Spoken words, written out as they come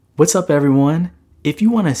What's up, everyone? If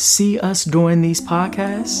you want to see us during these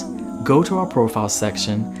podcasts, go to our profile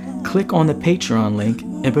section, click on the Patreon link,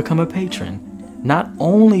 and become a patron. Not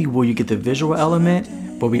only will you get the visual element,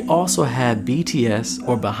 but we also have BTS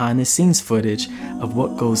or behind the scenes footage of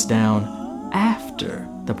what goes down after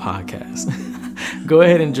the podcast. Go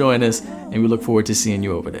ahead and join us, and we look forward to seeing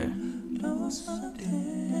you over there.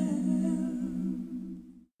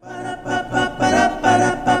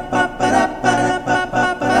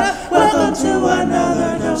 Welcome to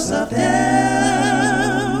another dose of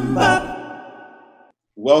DEM.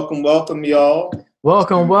 Welcome, y'all.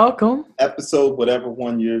 Welcome. Episode, whatever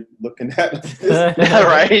one you're looking at.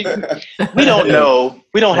 Right? We don't know.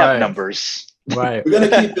 We don't have numbers. Right. We're going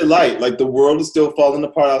to keep it light. Like, the world is still falling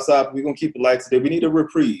apart outside, but we're going to keep it light today. We need a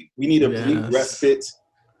reprieve. We need a brief respite,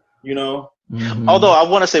 you know? Mm-hmm. Although I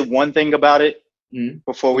want to say one thing about it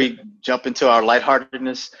before we jump into our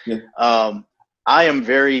lightheartedness. Yeah. I am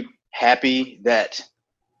very happy that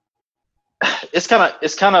it's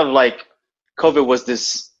kind of like COVID was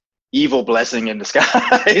this evil blessing in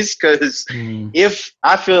disguise, because if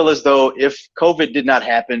I feel as though if COVID did not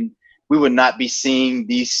happen, we would not be seeing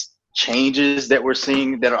these changes that we're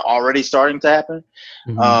seeing that are already starting to happen.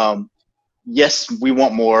 Mm-hmm. Yes, we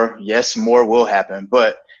want more. Yes, more will happen.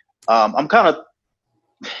 But I'm kind of,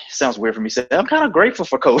 it sounds weird for me to say, I'm kind of grateful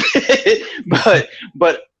for COVID.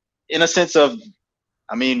 but in a sense of,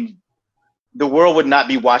 I mean, the world would not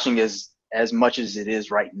be watching as much as it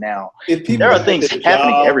is right now. If people there are things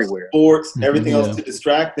happening everywhere, sports, everything else to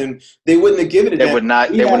distract them, they wouldn't have given it. They would not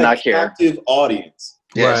care. Captive audience.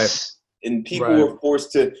 Yes. Right. And people were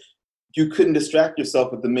forced to. You couldn't distract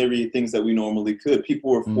yourself with the myriad things that we normally could.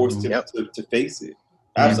 People were forced to face it.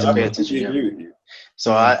 I completely agree with you.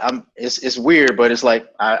 So it's weird, but it's like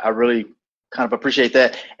I really kind of appreciate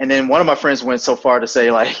that. And then one of my friends went so far to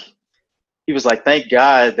say, like, he was like, thank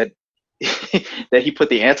God that that he put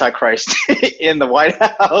the Antichrist in the White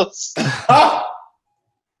House.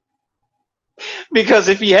 Because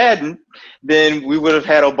if he hadn't, then we would have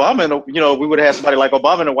had Obama, we would have had somebody like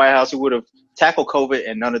Obama in the White House who would have tackled COVID,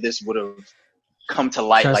 and none of this would have come to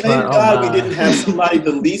light. Thank God we didn't have somebody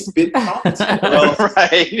the least bit competent.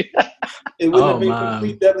 Right. It would have been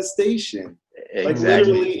complete devastation. Exactly. Like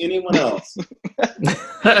literally anyone else.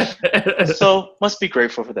 So must be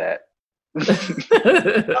grateful for that.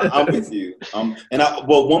 I'm with you.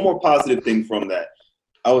 One more positive thing from that.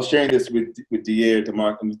 I was sharing this with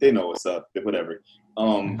DeMarco. They know what's up. Whatever.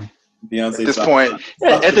 Beyonce.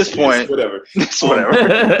 At this point, whatever.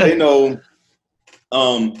 Whatever. They know.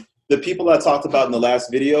 The people I talked about in the last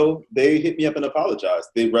video, they hit me up and apologized.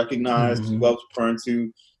 They recognized who I was referring to.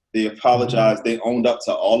 They apologized. They owned up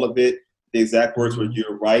to all of it. The exact words were,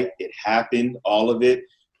 "You're right. It happened. All of it."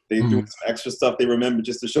 They threw some extra stuff they remembered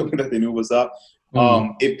just to show me that they knew what was up.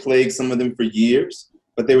 It plagued some of them for years,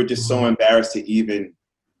 but they were just so embarrassed to even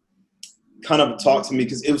kind of talk to me,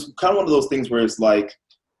 because it was kind of one of those things where it's like,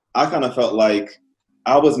 I kind of felt like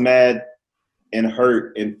I was mad and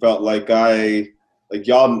hurt and felt like y'all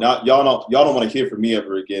don't want to hear from me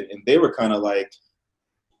ever again. And they were kind of like,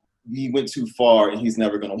 he went too far and he's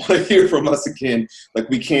never going to want to hear from us again. Like,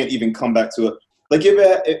 we can't even come back to it. Like,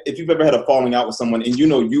 if you've ever had a falling out with someone and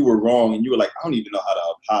you were wrong and you were like, I don't even know how to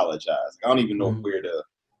apologize. I don't even know where to,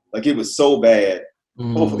 like, it was so bad.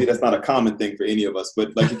 Hopefully that's not a common thing for any of us.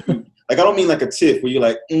 But like, if you, like, I don't mean like a tiff where you're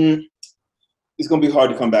like, it's going to be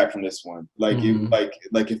hard to come back from this one. Like,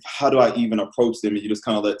 how do I even approach them? And you just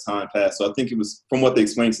kind of let time pass. So I think it was, from what they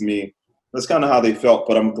explained to me, that's kind of how they felt.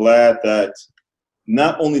 But I'm glad that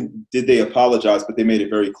not only did they apologize, but they made it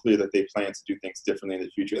very clear that they plan to do things differently in the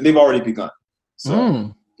future. And they've already begun.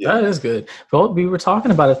 So, that is good. Well, we were talking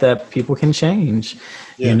about it, that people can change,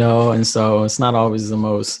 and so it's not always the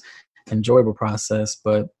most enjoyable process,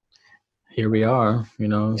 but here we are,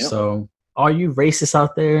 So all you racists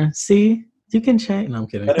out there, see, you can change. No, I'm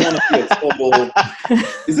kidding. I didn't want to be a total...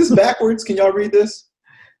 Is this backwards? Can y'all read this?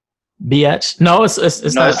 BH? No, it's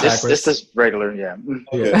not backwards. It's just regular,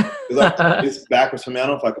 Okay. It's backwards for me. I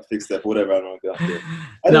don't know if I can fix that, but whatever. I don't know.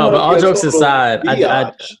 No, but all jokes aside,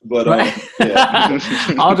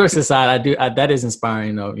 all jokes aside, that is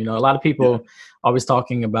inspiring though. A lot of people always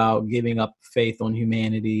talking about giving up faith on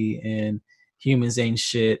humanity and humans ain't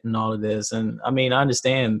shit and all of this. And I mean, I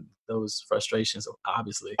understand those frustrations,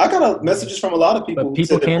 obviously. I got messages from a lot of people. But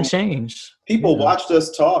people can change. People watched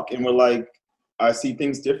us talk and were like, I see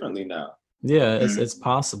things differently now. Yeah, it's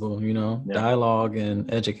possible, dialogue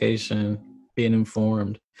and education, being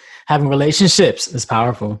informed, having relationships is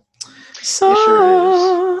powerful. So, it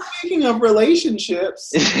sure is. Speaking of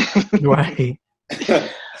relationships, right?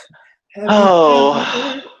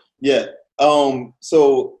 Yeah.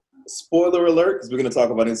 So spoiler alert, because we're going to talk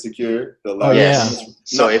about Insecure, the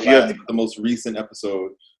most recent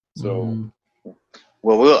episode. So,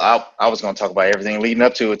 well, I was going to talk about everything leading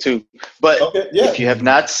up to it too. But if you have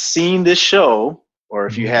not seen this show, or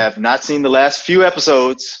if you have not seen the last few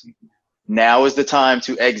episodes, now is the time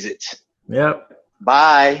to exit. Yep.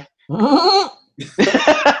 Bye. Yeah.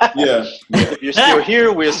 If you're still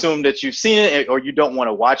here, we assume that you've seen it, or you don't want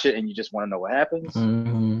to watch it and you just want to know what happens.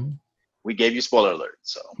 We gave you spoiler alert.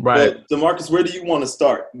 So right. But DeMarcus, where do you want to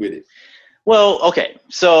start with it? Well, okay.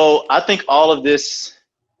 So I think all of this,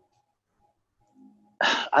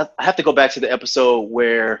 I have to go back to the episode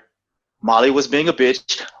where Molly was being a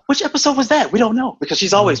bitch. Which episode was that? We don't know, because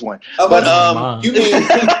she's always one. But you mean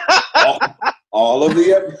all of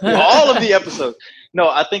the episodes? All of the episodes. No,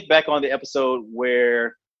 I think back on the episode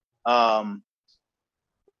where,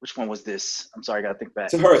 which one was this? I'm sorry, I gotta think back.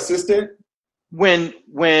 To her assistant? When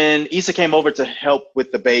Issa came over to help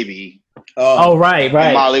with the baby. Right.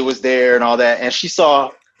 And Molly was there and all that, and she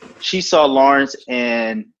saw Lawrence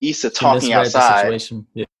and Issa talking outside.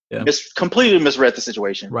 Yeah. Completely misread the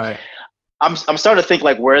situation. Right. I'm starting to think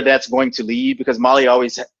like where that's going to lead, because Molly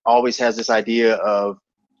always has this idea of,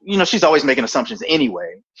 she's always making assumptions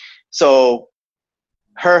anyway. So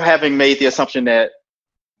her having made the assumption that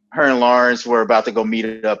her and Lawrence were about to go meet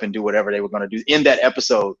it up and do whatever they were going to do in that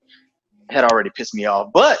episode had already pissed me off.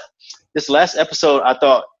 But this last episode, I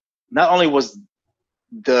thought not only was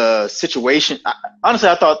the situation, honestly,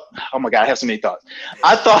 I thought, oh my God, I have so many thoughts.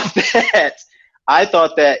 I thought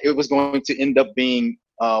that it was going to end up being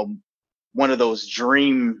one of those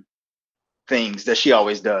dream things that she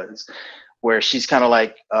always does, where she's kind of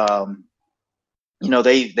like,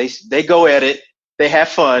 they go at it, they have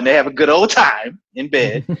fun, they have a good old time in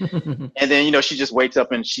bed, and then she just wakes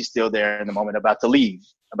up and she's still there in the moment, about to leave,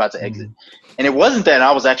 about to exit. And it wasn't that. And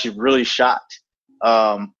I was actually really shocked.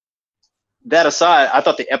 That aside, I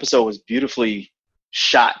thought the episode was beautifully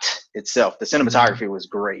shot itself. The cinematography was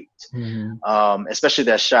great, especially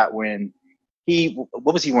that shot when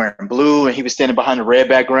what was he wearing? Blue, and he was standing behind a red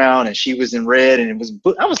background, and she was in red, and it was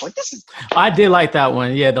blue. I was like, this is. I did like that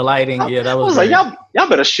one. Yeah, the lighting. Yeah, that was. I was great. Like,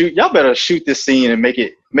 y'all better shoot this scene and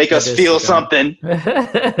make us feel something.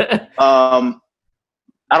 I don't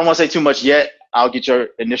want to say too much yet. I'll get your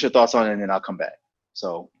initial thoughts on it, and then I'll come back.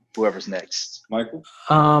 So whoever's next, Michael.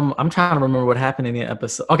 I'm trying to remember what happened in the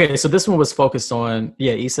episode. Okay, so this one was focused on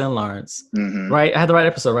Issa and Lawrence, right? I had the right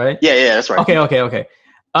episode, right? Yeah, that's right. Okay.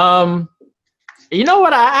 You know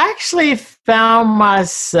what? I actually found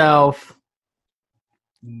myself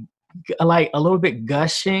like a little bit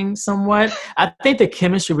gushing somewhat. I think the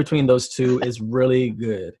chemistry between those two is really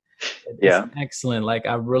good. It's excellent. Like,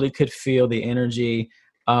 I really could feel the energy.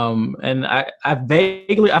 And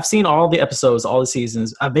I've seen all the episodes, all the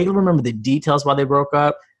seasons. I vaguely remember the details why they broke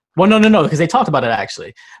up. Well, no, because they talked about it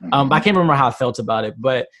actually. I can't remember how I felt about it,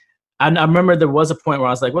 but I remember there was a point where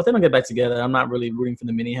I was like, well, if they don't get back together, I'm not really rooting for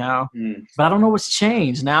them anyhow. But I don't know what's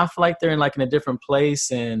changed. Now I feel like they're in a different place,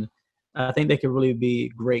 and I think they could really be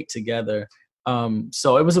great together.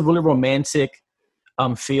 So it was a really romantic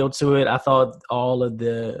feel to it. I thought all of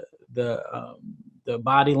the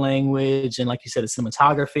body language and, like you said, the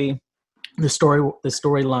cinematography, the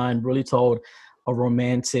storyline really told a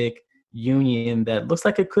romantic union that looks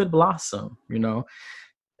like it could blossom,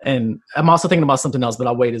 And I'm also thinking about something else, but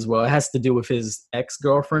I'll wait as well. It has to do with his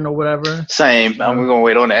ex-girlfriend or whatever. Same. We're going to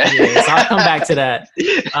wait on that. Yeah, so I'll come back to that.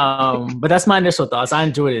 But that's my initial thoughts. I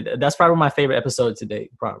enjoyed it. That's probably my favorite episode to date,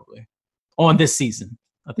 probably. On this season,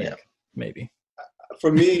 I think. Maybe.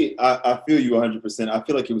 For me, I feel you 100%. I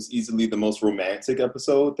feel like it was easily the most romantic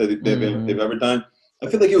episode that they've ever done. I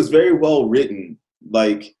feel like it was very well written.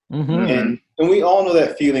 Like, and we all know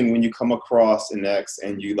that feeling when you come across an ex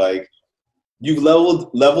and you like, you've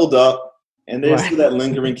leveled up, and there's still that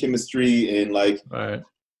lingering chemistry, and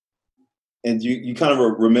and you kind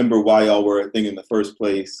of remember why y'all were a thing in the first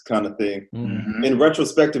place, kind of thing. And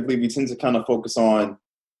retrospectively, we tend to kind of focus on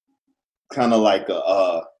kind of like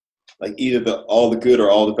either all the good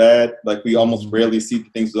or all the bad. Like, we almost rarely see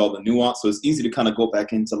things with all the nuance, so it's easy to kind of go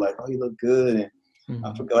back into like, oh, you look good, and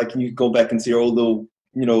I forget, like, can you go back into your old little,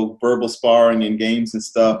 verbal sparring and games and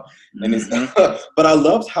stuff. And it's but I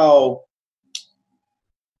loved how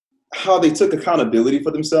they took accountability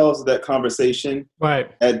for themselves at that conversation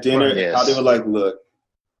at dinner. How they were like, look,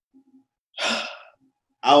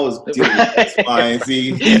 I was dealing with X, Y, and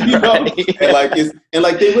Z, and they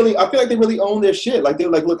really, I feel like they really own their shit. Like, they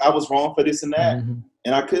were like, look, I was wrong for this and that,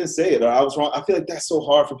 and I couldn't say it, or I was wrong. I feel like that's so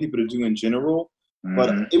hard for people to do in general,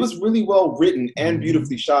 but it was really well written and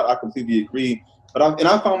beautifully shot. I completely agree. But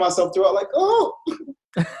I found myself throughout like, oh,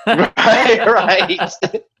 right.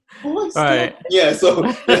 Right. Yeah, so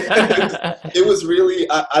it was really,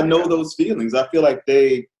 I know those feelings. I feel like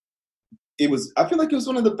I feel like it was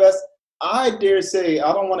one of the best, I dare say,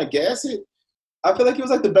 I don't want to guess it. I feel like it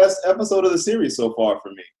was like the best episode of the series so far for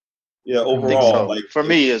me. Yeah, overall. I think so. Like for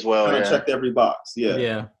me as well. Kind of checked every box.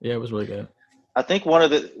 Yeah, it was really good. I think one of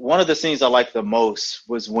the scenes I liked the most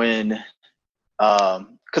was when,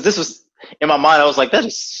 because this was in my mind, I was like, that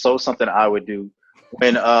is so something I would do.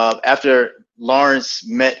 When after Lawrence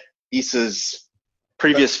met Issa's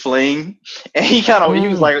previous fling, and he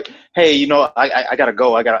was like, hey, you know, I gotta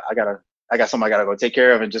go. I got something I gotta go take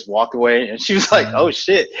care of, and just walked away. And she was like, oh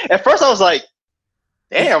shit. At first I was like,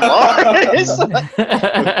 damn, Lawrence.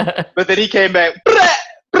 But then he came back.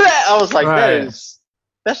 I was like,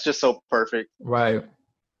 that's just so perfect. Right.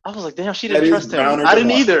 I was like, damn, she didn't trust him. I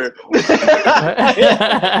didn't either. Hey,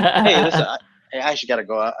 listen, I actually gotta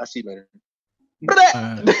go. I'll see you later.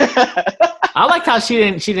 I like how she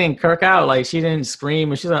didn't kirk out. Like, she didn't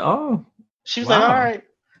scream, and she's like, oh. She was like, all right.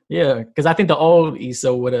 Yeah, because I think the old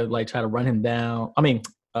Issa would have like tried to run him down. I mean,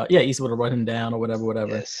 Issa would have run him down or whatever.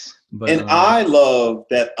 Yes. But, I love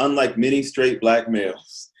that, unlike many straight black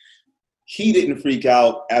males, he didn't freak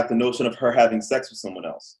out at the notion of her having sex with someone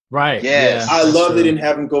else. Right. Yes. I love they didn't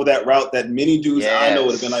have him go that route that many dudes I know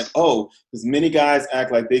would have been like, oh, because many guys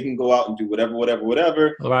act like they can go out and do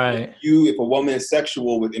whatever. Right. If a woman is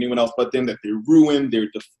sexual with anyone else but them, that they're ruined, they're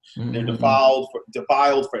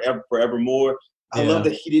defiled forevermore. I love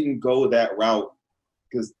that he didn't go that route,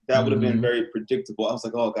 because that would have been very predictable. I was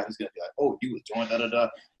like, oh God, he's gonna be like, oh, he was doing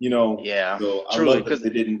you know. Yeah. So truly, I love that they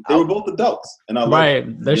didn't. They were both adults, and I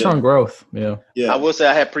love they're showing growth. Yeah. I will say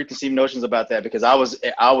I had preconceived notions about that, because I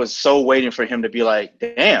was so waiting for him to be like,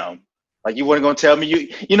 damn, like, you weren't gonna tell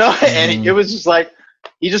me you know, and it was just like,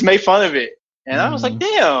 he just made fun of it, and I was like,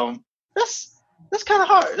 damn, that's kind of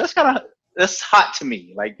hard. That's hot to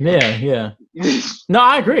me. Like, yeah. No,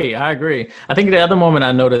 I agree. I think the other moment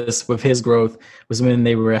I noticed with his growth was when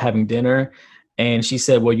they were having dinner, and she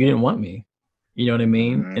said, well, you didn't want me. You know what I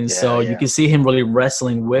mean? And so you can see him really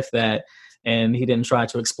wrestling with that, and he didn't try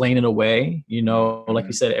to explain it away. You know, like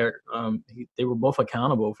you said, Eric, they were both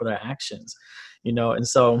accountable for their actions, you know, and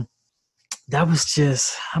so that was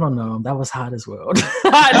just, I don't know, that was hot as well.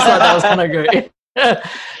 I just thought that was kind of great.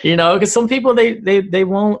 You know, because some people, they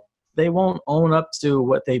won't own up to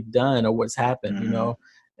what they've done or what's happened, you know?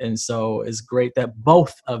 And so it's great that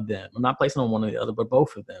both of them, I'm not placing on one or the other, but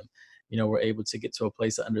both of them, you know, were able to get to a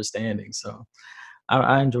place of understanding. So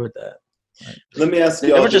I enjoyed that. Right. Let me ask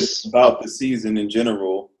you about the season in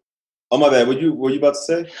general. Oh, my bad. Were you about to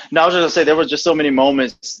say? No, I was just going to say, there were just so many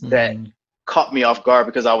moments that caught me off guard,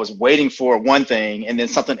 because I was waiting for one thing and then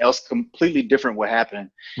something else completely different would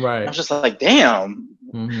happen. Right. I was just like, damn,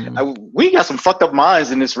 we got some fucked up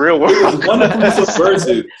minds in this real world. It was wonderfully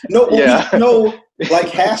subversive. No, we know, like,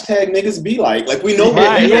 hashtag niggas be like we know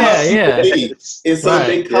what and so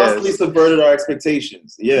they constantly subverted our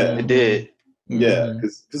expectations. Yeah, it did. Yeah,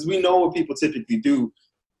 because we know what people typically do.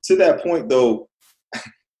 To that point, though,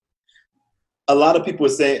 a lot of people are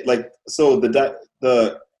saying, like, so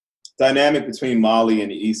the dynamic between Molly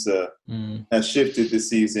and Issa has shifted this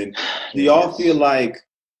season. Do y'all feel like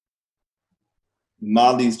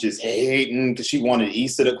Molly's just hating because she wanted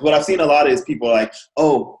Issa to? What I've seen a lot of is people like,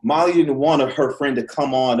 oh, Molly didn't want her friend to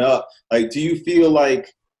come on up. Like, do you feel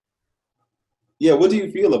like, what do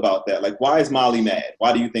you feel about that? Like, why is Molly mad?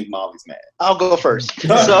 Why do you think Molly's mad? I'll go first.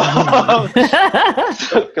 Because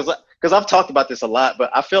I've talked about this a lot, but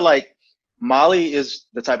I feel like Molly is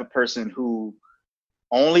the type of person who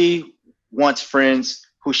only wants friends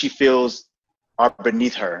who she feels are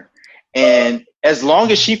beneath her. And as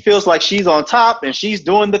long as she feels like she's on top and she's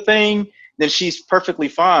doing the thing, then she's perfectly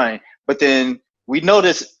fine. But then we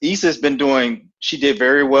notice Issa's she did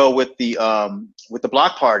very well with the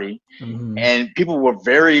block party, and people were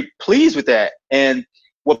very pleased with that. And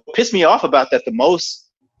what pissed me off about that the most,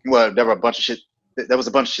 well, there was a bunch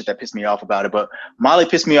of shit that pissed me off about it, but Molly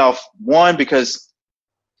pissed me off, one, because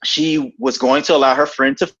she was going to allow her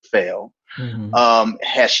friend to fail.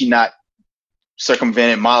 Had she not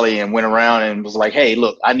circumvented Molly and went around and was like, hey,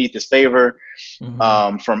 look, I need this favor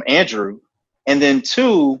from Andrew. And then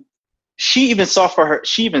two, she even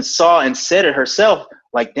saw and said it herself,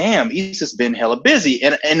 like, damn, Issa's been hella busy.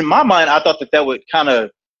 And in my mind, I thought that would kind of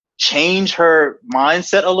change her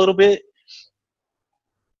mindset a little bit.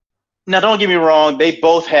 Now, don't get me wrong, they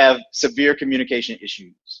both have severe communication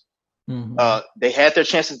issues. They had their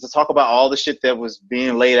chances to talk about all the shit that was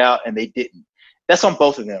being laid out, and they didn't. That's on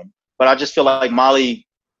both of them. But I just feel like Molly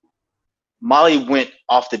went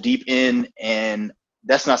off the deep end, and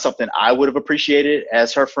that's not something I would have appreciated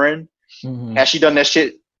as her friend. Had she done that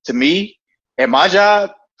shit to me, at my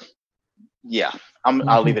job, yeah,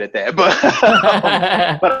 I'll leave it at that.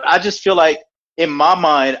 But I just feel like in my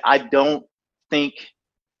mind, I don't think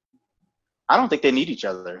they need each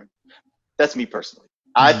other. That's me personally.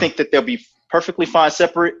 I think that they'll be perfectly fine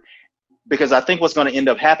separate, because I think what's going to end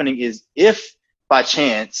up happening is, if by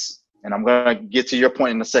chance, and I'm going to get to your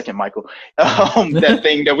point in a second, Michael, that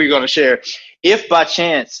thing that we're going to share, if by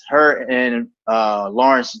chance her and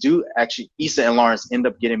Lawrence Issa and Lawrence end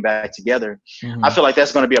up getting back together, I feel like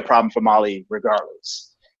that's going to be a problem for Molly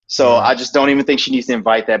regardless. So I just don't even think she needs to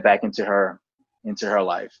invite that back into her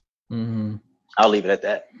life. I'll leave it at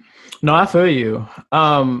that. No, I feel you.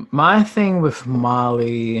 My thing with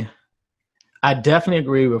Molly, I definitely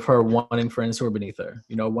agree with her wanting friends who are beneath her,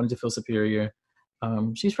 wanting to feel superior.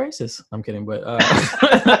 She's racist. I'm kidding, but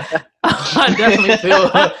I definitely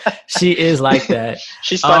feel she is like that.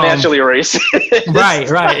 She's financially racist.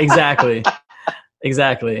 Right,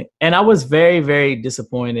 exactly. And I was very, very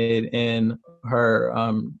disappointed in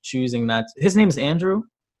her choosing not to, his name is Andrew,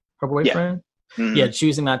 her boyfriend. Yeah,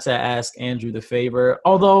 choosing not to ask Andrew the favor.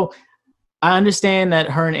 Although I understand that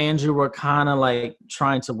her and Andrew were kind of like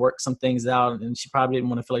trying to work some things out, and she probably didn't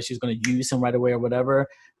want to feel like she was going to use him right away or whatever.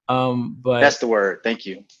 But that's the word. Thank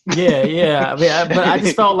you. Yeah. But I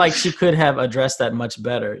just felt like she could have addressed that much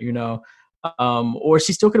better, or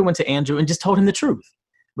she still could have went to Andrew and just told him the truth.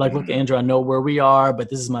 Like, look, Andrew, I know where we are, but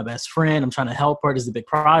this is my best friend. I'm trying to help her. This is a big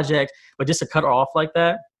project, but just to cut her off like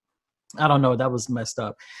that, I don't know. That was messed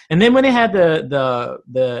up. And then when they had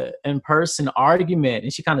the in-person argument,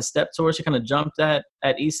 and she kind of stepped towards, she kind of jumped at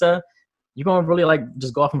Issa. You're going to really like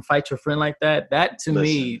just go off and fight your friend like that? That to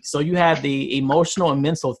me, so you had the emotional and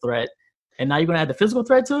mental threat, and now you're going to add the physical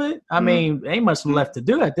threat to it? I mean, ain't much left to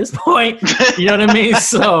do at this point. You know what I mean?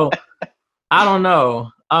 So I don't know.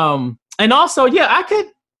 And also, yeah, I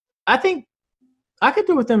think I could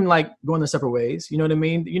do with them like going their separate ways. You know what I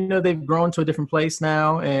mean? They've grown to a different place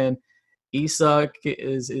now, and Issa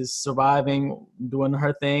is surviving, doing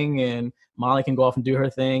her thing, and Molly can go off and do her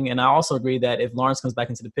thing. And I also agree that if Lawrence comes back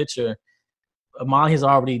into the picture, Molly has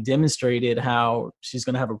already demonstrated how she's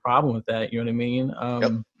going to have a problem with that. You know what I mean?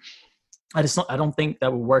 I don't think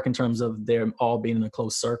that would work in terms of them all being in a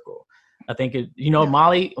close circle. I think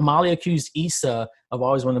Molly accused Issa of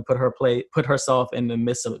always wanting to put herself in the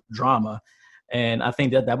midst of drama. And I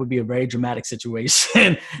think that would be a very dramatic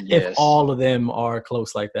situation if all of them are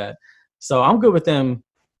close like that. So I'm good with them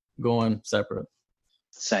going separate.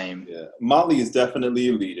 Same. Yeah. Molly is definitely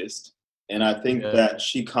elitist. And I think that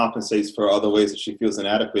she compensates for other ways that she feels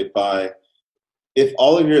inadequate by, if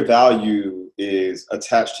all of your value is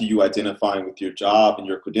attached to you identifying with your job and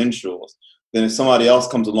your credentials, then if somebody else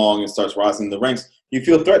comes along and starts rising in the ranks, you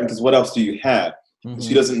feel threatened because what else do you have?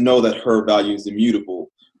 She doesn't know that her value is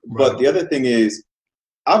immutable. Right. But the other thing is,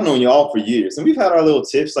 I've known y'all for years, and we've had our little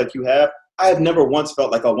tips like you have. I have never once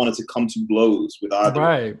felt like I wanted to come to blows with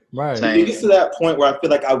either. Right. So it gets to that point where I feel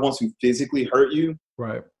like I want to physically hurt you.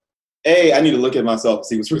 Right. A, I need to look at myself and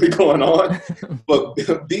see what's really going on. But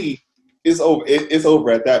B, it's over. It's over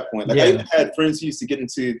at that point. Like I even had friends who used to get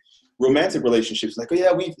into romantic relationships. Like, oh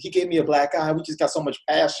yeah, he gave me a black eye. We just got so much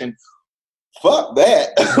passion. Fuck that.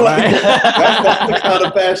 Like, that's the kind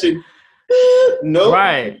of passion. No,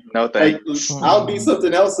 right? No thanks. Like, I'll beat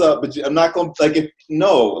something else up, but I'm not gonna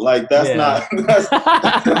like. That's not.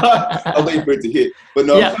 I'll wait for it to hit, but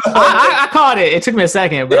no. Yeah, I caught it. It took me a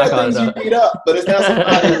second, but I caught it. You beat up, but it's not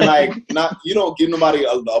somebody like you don't give nobody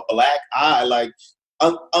a black eye, like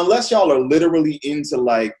unless y'all are literally into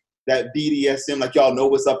like that BDSM, like y'all know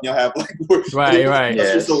what's up, and y'all have like right.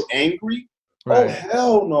 You're so angry. Right. Oh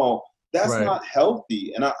hell no, that's not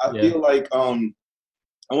healthy, and I feel like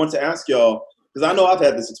I want to ask y'all, because I know I've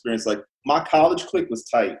had this experience, like my college clique was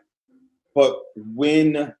tight, but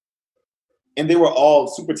and they were all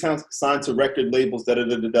super talented, signed to record labels, but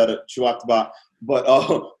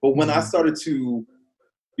when I started to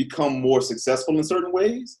become more successful in certain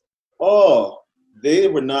ways, they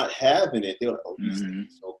were not having it. They were like, oh, these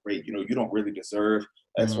things are so great. You don't really deserve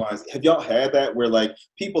X, Y, and Z. Have y'all had that where like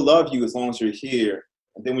people love you as long as you're here?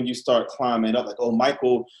 And then when you start climbing up, like, oh,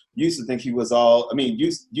 Michael used to think he was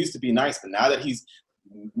used to be nice, but now that he's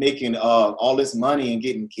making all this money and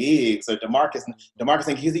getting gigs, or DeMarcus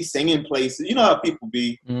thinks he's singing places. You know how people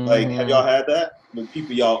be. Like, have y'all had that with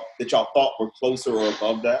people that y'all thought were closer or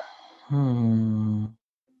above that?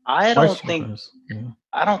 I don't think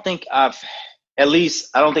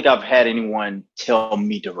I've had anyone tell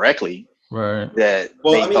me directly. Right. That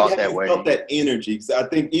they thought that way. Felt that energy? Because I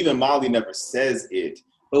think even Molly never says it,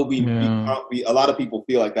 but we a lot of people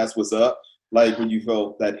feel like that's what's up. Like when you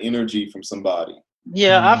felt that energy from somebody.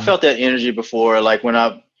 Yeah, I felt that energy before. Like when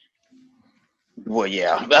I Well,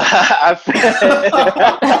 yeah.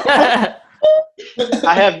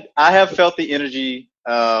 I have felt the energy.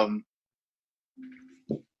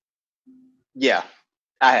 Yeah,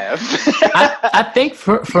 I have. I think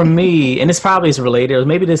for me, and this probably is related, or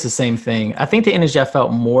maybe this is the same thing. I think the energy I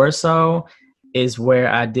felt more so is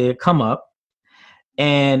where I did come up,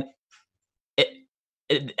 and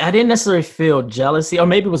I didn't necessarily feel jealousy, or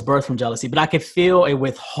maybe it was birthed from jealousy, but I could feel a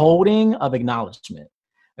withholding of acknowledgement,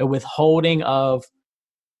 a withholding of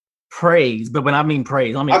praise. But when I mean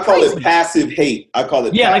praise, I mean I call it passive hate. I call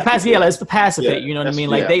it like passive. Yeah, it's the passive hate. You know what I mean?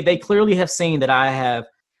 Like yeah. they clearly have seen that I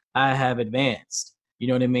have advanced. You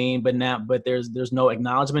know what I mean? But there's no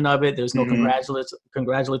acknowledgement of it. There's no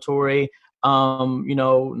congratulatory.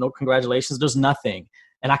 No congratulations. There's nothing.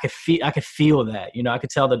 And I could feel that. I could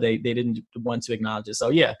tell that they didn't want to acknowledge it.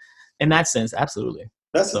 So yeah, in that sense, absolutely.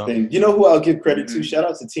 That's the thing. You know who I'll give credit to? Shout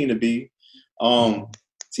out to Tina B.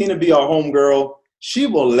 Tina B, our homegirl. She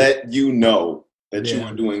will let you know that you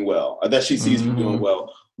are doing well, or that she sees you doing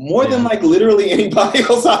well, more than like literally anybody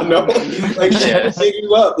else I know. Like she will pick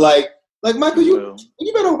you up, like Michael, you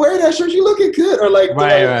better wear that shirt. You looking good, or like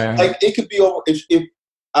like it could be over. If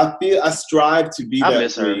I feel I strive to be that. I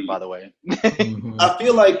miss her, by the way. I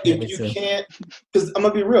feel like if you can't, because I'm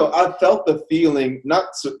gonna be real, I felt the feeling not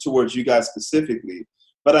towards you guys specifically,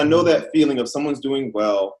 but I know that feeling of someone's doing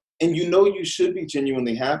well, and you should be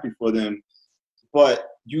genuinely happy for them. But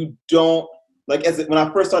you don't, like, when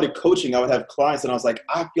I first started coaching, I would have clients and I was like,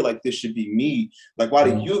 I feel like this should be me. Like, why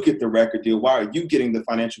do you get the record deal? Why are you getting the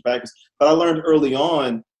financial backers? But I learned early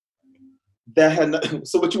on that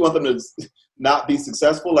so what you want them to not be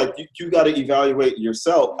successful? Like, you got to evaluate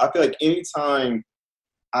yourself. I feel like anytime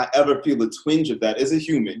I ever feel a twinge of that as a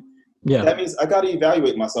human, that means I got to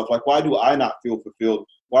evaluate myself. Like, why do I not feel fulfilled?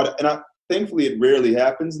 Thankfully, it rarely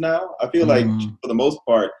happens now. I feel like, for the most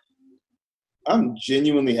part, I'm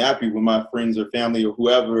genuinely happy when my friends or family or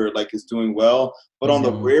whoever like is doing well. But on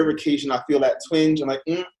the rare occasion I feel that twinge, I'm like,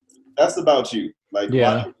 that's about you. Like,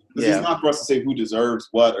 why? It's not for us to say who deserves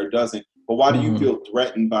what or doesn't. But why do you feel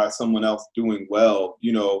threatened by someone else doing well?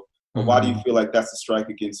 Or why do you feel like that's a strike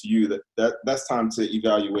against you? That's time to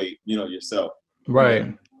evaluate, yourself. Right.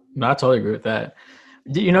 No, I totally agree with that.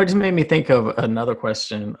 It just made me think of another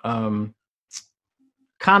question.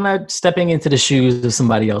 Kind of stepping into the shoes of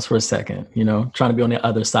somebody else for a second, trying to be on the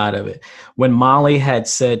other side of it. When Molly had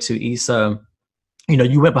said to Issa,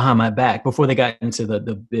 you went behind my back before they got into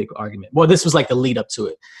the big argument. Well, this was like the lead up to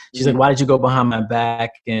it. She said, why did you go behind my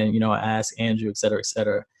back? And, ask Andrew, et cetera, et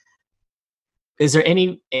cetera. Is there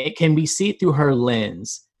can we see through her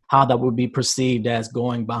lens how that would be perceived as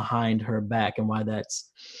going behind her back and why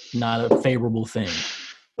that's not a favorable thing?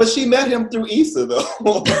 But she met him through Issa,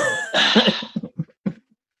 though.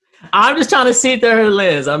 I'm just trying to see through her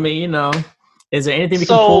lens. I mean, is there anything we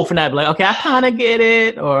can pull from that? Like, okay, I kind of get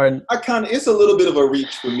it, or it's a little bit of a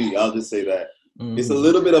reach for me. I'll just say that it's a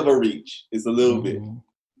little bit of a reach. It's a little bit.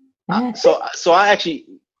 So I actually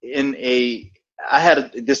I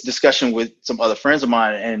had this discussion with some other friends of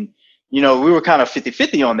mine, and we were kind of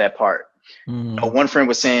 50-50 on that part. One friend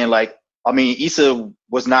was saying like, I mean, Issa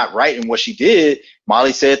was not right in what she did.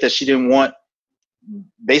 Molly said that she didn't want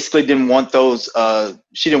those,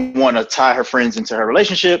 she didn't want to tie her friends into her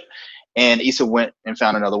relationship, and Issa went and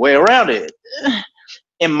found another way around it.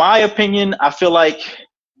 In my opinion, I feel like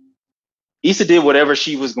Issa did whatever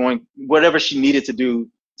she needed to do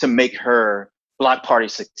to make her block party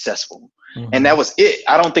successful. And that was it.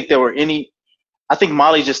 I don't think there were I think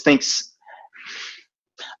Molly just thinks,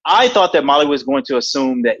 I thought that Molly was going to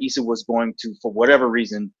assume that Issa was going to, for whatever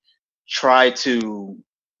reason, try to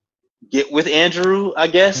get with Andrew, I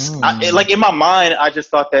guess. In my mind, I just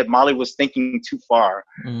thought that Molly was thinking too far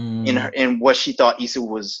in what she thought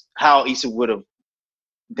how Issa would have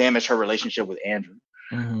damaged her relationship with Andrew.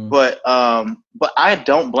 But I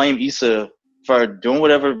don't blame Issa for doing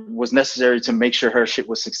whatever was necessary to make sure her shit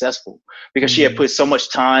was successful, because she had put so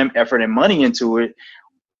much time, effort, and money into it.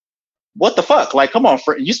 What the fuck? Like, come on,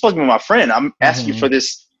 you're supposed to be my friend. I'm asking you for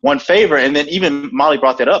this one favor. And then even Molly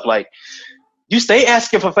brought that up, like, you stay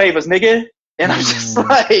asking for favors, nigga. And I'm just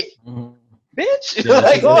like, bitch.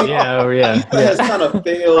 Issa has kind of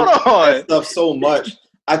failed that stuff so much.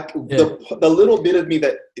 The little bit of me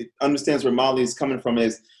that understands where Molly is coming from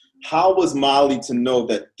is, how was Molly to know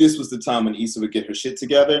that this was the time when Issa would get her shit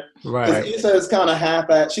together? Right. Because Issa is kind of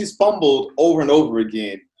half-assed. She's fumbled over and over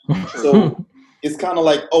again. So it's kind of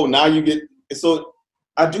like, oh, now you get. So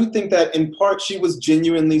I do think that in part she was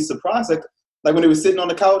genuinely surprised. Like when they were sitting on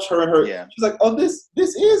the couch, her and her, she's like, oh, this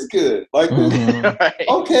is good. Like,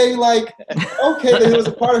 okay, like, okay. There was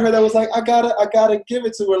a part of her that was like, I gotta give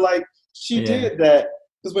it to her. Like, she did that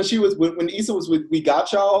because when Issa was with We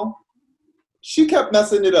Got Y'all, she kept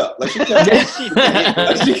messing it up. Like she kept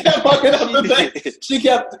fucking up the thing. She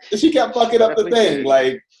kept fucking up the thing.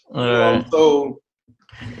 Like so.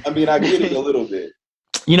 I mean, I get it a little bit.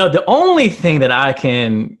 The only thing that I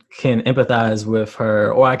can empathize with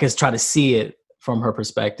her, or I can try to see it from her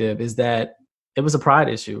perspective, is that it was a pride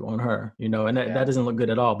issue on her, and that doesn't look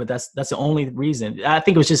good at all. But that's the only reason. I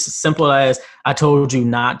think it was just as simple as I told you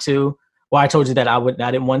not to, or I told you that I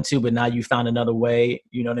didn't want to, but now you found another way.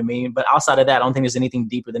 You know what I mean? But outside of that, I don't think there's anything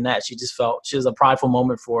deeper than that. She just felt she was a prideful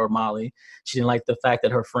moment for Molly. She didn't like the fact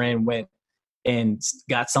that her friend went and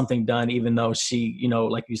got something done, even though she,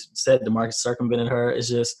 like you said, DeMarcus circumvented her. It's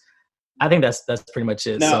just, I think that's pretty much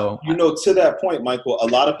it. Now, to that point, Michael, a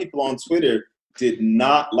lot of people on Twitter did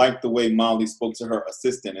not like the way Molly spoke to her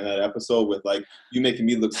assistant in that episode with like, "You making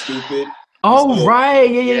me look stupid." Oh, so, right.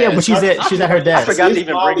 Yeah. But she's at her desk. I forgot to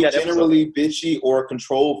even bring that generally episode. Bitchy or a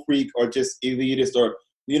control freak or just elitist, or,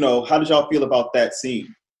 how did y'all feel about that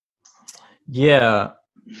scene? Yeah.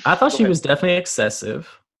 I thought she was definitely excessive.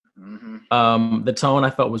 Mm-hmm. The tone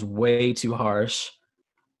I felt was way too harsh.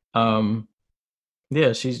 That's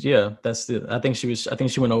it. I think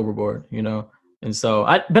she went overboard, And so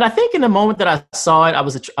but I think in the moment that I saw it, I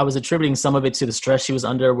was attributing some of it to the stress she was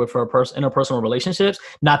under with her interpersonal relationships.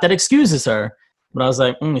 Not that excuses her, but I was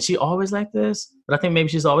like, is she always like this? But I think maybe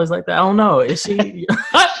she's always like that. I don't know. Is she?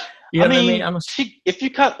 I mean, if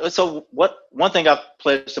you cut, so one thing I've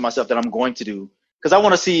pledged to myself that I'm going to do, because I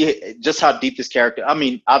want to see just how deep this character, I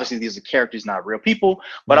mean, obviously these are characters, not real people,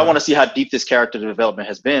 but I want to see how deep this character development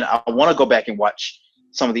has been. I want to go back and watch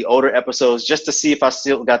some of the older episodes just to see if I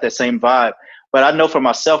still got that same vibe. But I know for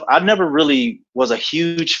myself, I never really was a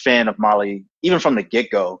huge fan of Molly, even from the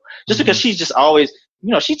get-go, just because she's just always,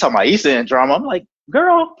 she's talking about Issa and drama. I'm like,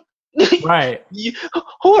 girl, right?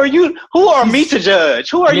 Who are you? Who are me to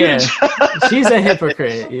judge? Who are you to judge? She's a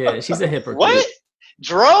hypocrite. Yeah, she's a hypocrite. What?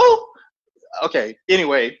 Dro? Okay,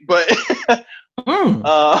 anyway, but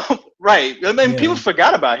right. I mean, people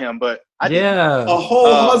forgot about him, but a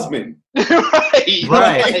whole husband.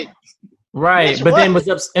 Right. But then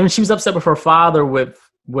she was upset with her father with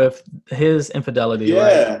his infidelity.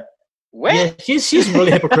 Yeah. Right? What? Yeah, she's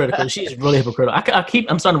really hypocritical. She's really hypocritical.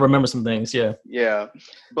 I'm starting to remember some things. Yeah. Yeah,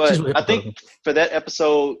 but really I think for that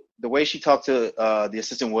episode, the way she talked to the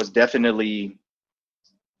assistant was definitely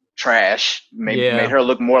trash. Made her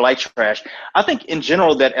look more like trash. I think in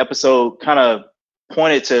general that episode kind of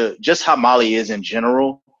pointed to just how Molly is in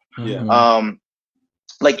general. Yeah.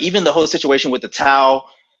 Like even the whole situation with the towel.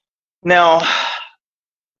 Now,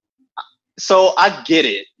 so I get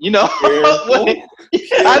it, I know,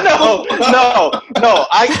 no.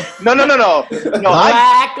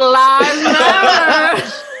 Black Lives Matter.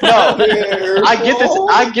 No, I get this.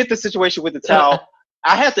 I get the situation with the towel.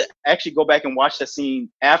 I had to actually go back and watch that scene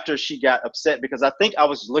after she got upset because I think I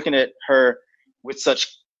was looking at her with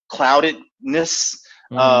such cloudedness.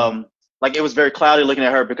 Like it was very cloudy looking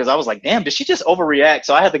at her because I was like, damn, did she just overreact?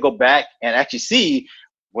 So I had to go back and actually see,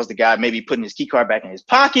 was the guy maybe putting his key card back in his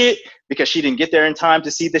pocket because she didn't get there in time to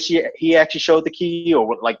see that he actually showed the key,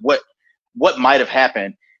 or like what might have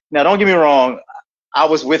happened. Now, don't get me wrong. I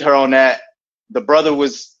was with her on that. The brother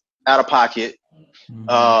was out of pocket.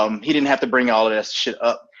 He didn't have to bring all of that shit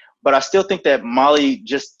up. But I still think that Molly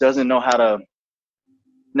just doesn't know how to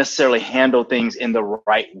necessarily handle things in the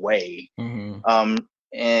right way. And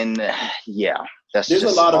that's there's just a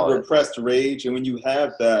lot of repressed rage. And when you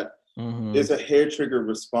have that, there's a hair trigger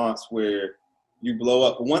response where you blow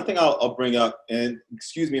up. One thing I'll bring up, and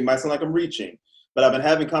excuse me, it might sound like I'm reaching, but I've been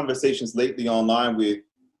having conversations lately online with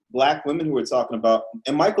Black women who are talking about,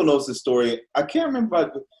 and Michael knows this story. I can't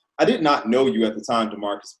remember, I did not know you at the time,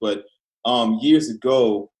 DeMarcus, but years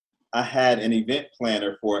ago, I had an event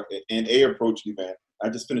planner for an A Approach event. I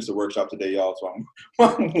just finished a workshop today, y'all, so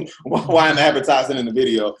why I'm advertising in the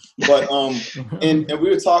video. But and we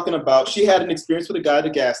were talking about, she had an experience with a guy at the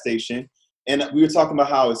gas station, and we were talking about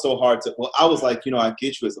how it's so hard to, I was like, I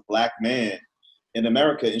get you as a Black man in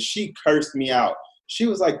America, and she cursed me out. She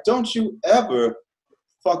was like, don't you ever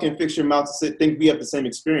fucking fix your mouth to think we have the same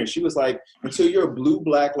experience. She was like, until you're a blue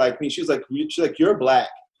Black like me, she's like, you're Black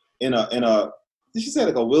in a, did she say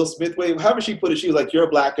like a Will Smith way? However she put it, she was like, you're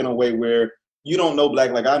Black in a way where you don't know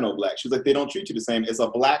Black like I know Black. She was like, they don't treat you the same. As a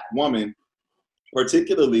Black woman,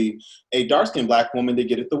 particularly a dark-skinned Black woman, they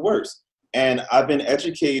get it the worst. And I've been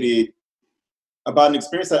educated about an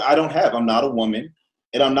experience that I don't have. I'm not a woman,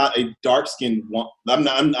 and I'm not a dark-skinned woman.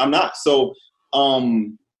 I'm not. So,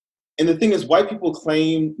 and the thing is, white people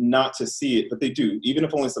claim not to see it, but they do, even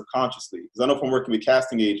if only subconsciously. Because I know from working with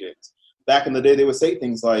casting agents, back in the day, they would say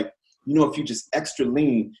things like, if you just extra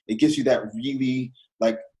lean, it gives you that really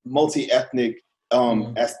like multi-ethnic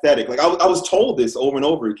aesthetic. Like I was told this over and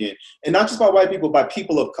over again, and not just by white people, by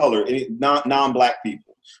people of color, and non-black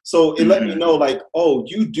people. So it let me know, like, oh,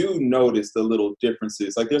 you do notice the little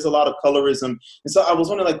differences. Like there's a lot of colorism. And so I was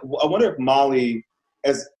wondering, like, I wonder if Molly,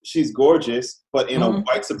 as she's gorgeous, but in a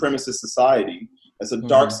white supremacist society, as a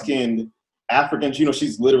dark-skinned African,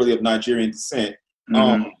 she's literally of Nigerian descent,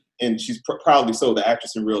 and she's proudly so, the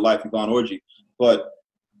actress in real life, Yvonne Orji. But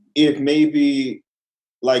if maybe,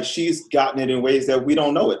 like, she's gotten it in ways that we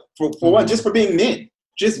don't know it. For one, just for being men.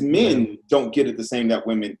 Just men don't get it the same as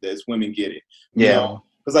women get it. You know?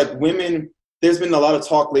 Because, like, women, there's been a lot of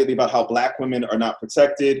talk lately about how black women are not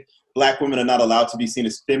protected. Black women are not allowed to be seen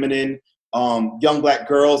as feminine. Young black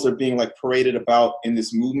girls are being, like, paraded about in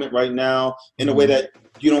this movement right now in a way that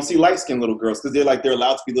you don't see light-skinned little girls, because they're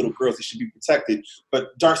allowed to be little girls. They should be protected.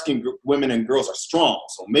 But dark-skinned women and girls are strong,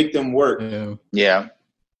 so make them work. Yeah.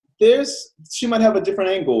 She might have a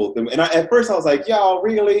different angle. And at first I was like, y'all,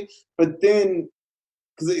 really? But then,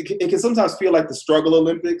 because it can sometimes feel like the struggle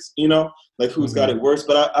Olympics, like who's got it worse.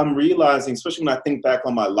 But I'm realizing, especially when I think back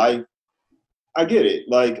on my life, I get it.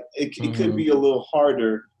 Like it could be a little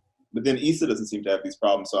harder, but then Issa doesn't seem to have these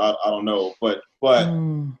problems. So I don't know, but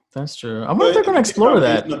that's true. I wonder if they're going to explore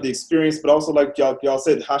that. Of the experience, but also like y'all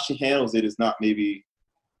said, how she handles it is not maybe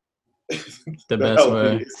the best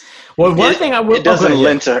way. Well, one thing I would, it doesn't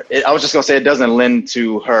lend to. I was just gonna say it doesn't lend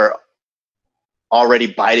to her already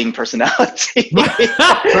biting personality.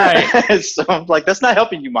 Right. So I'm like, that's not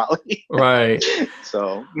helping you, Molly. Right.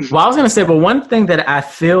 So. Well, I was gonna say, but one thing that I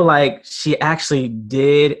feel like she actually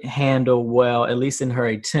did handle well, at least in her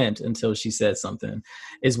attempt, until she said something,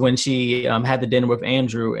 is when she had the dinner with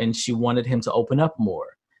Andrew and she wanted him to open up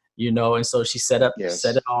more, and so she set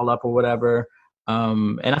it all up or whatever.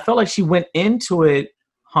 And I felt like she went into it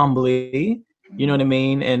humbly, you know what I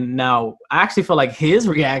mean? And now I actually feel like his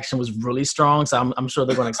reaction was really strong. So I'm sure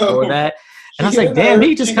they're going to explore that. And I was like, damn,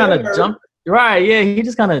 he just kind of jumped. Right. Yeah. He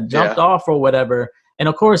just kind of jumped off or whatever. And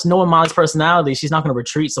of course, knowing Molly's personality, she's not going to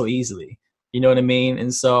retreat so easily. You know what I mean?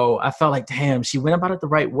 And so I felt like, damn, she went about it the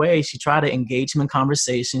right way. She tried to engage him in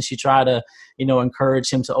conversation. She tried to, encourage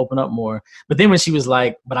him to open up more. But then when she was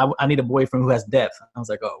like, but I need a boyfriend who has depth, I was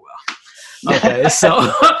like, oh, well. Okay, so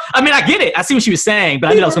I mean, I get it. I see what she was saying, but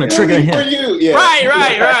I knew I was going to trigger him. For you. Yeah.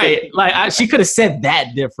 Right. Like she could have said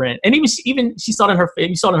that different, and even she saw it in her face.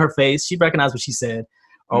 You saw it in her face. She recognized what she said,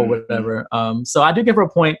 or whatever. So I do give her a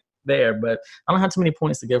point there, but I don't have too many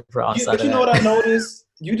points to give her outside. But you know what I noticed?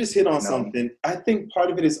 You just hit on something. I think part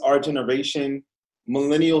of it is our generation,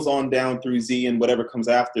 millennials on down through Z and whatever comes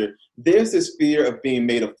after. There's this fear of being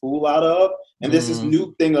made a fool out of, and there's this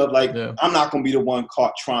new thing of like, I'm not going to be the one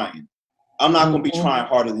caught trying. I'm not going to be trying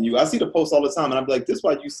harder than you. I see the posts all the time, and I'm like, this is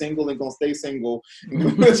why you single and going to stay single.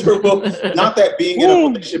 Miserable. Not that being in a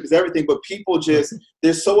relationship is everything, but people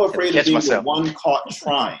they're so afraid of being the one caught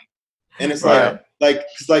trying. And it's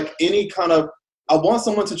like any kind of, I want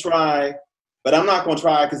someone to try, but I'm not going to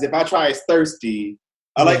try because if I try, it's thirsty.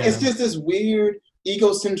 It's just this weird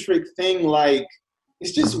egocentric thing. Like,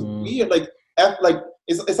 it's just weird.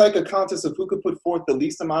 It's like a contest of who could put forth the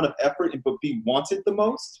least amount of effort but be wanted the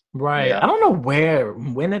most. Right. Yeah. I don't know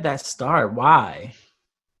when did that start? Why?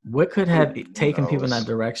 What could have taken people in that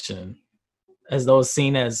direction as those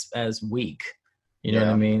seen as weak? You know what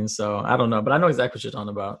I mean? So I don't know, but I know exactly what you're talking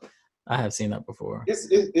about. I have seen that before.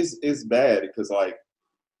 It's bad because like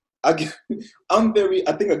I think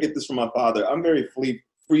I get this from my father. I'm very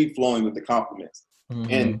free flowing with the compliments.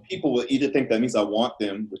 And people will either think that means I want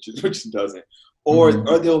them, which it doesn't. Or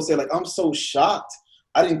they'll say, like, I'm so shocked.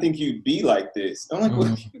 I didn't think you'd be like this. I'm like,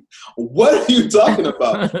 what are you talking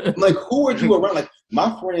about? I'm like, who are you around? Like,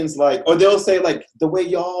 my friends, like, or they'll say, like, the way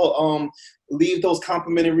y'all leave those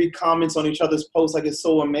complimentary comments on each other's posts, like, it's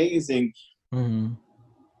so amazing.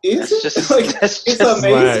 It's amazing.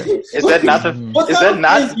 Right. Is that not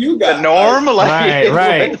the norm? Like,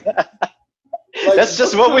 right. Like, that's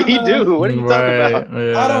just what we do. What are you talking about?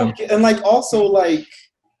 Yeah. I don't get, and like also like,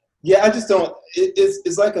 I just don't.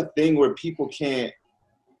 It's like a thing where people can't.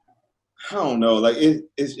 I don't know. Like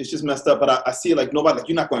it's just messed up. But I see it like nobody. Like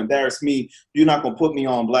you're not going to embarrass me. You're not going to put me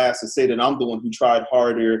on blast and say that I'm the one who tried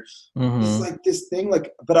harder. It's like this thing.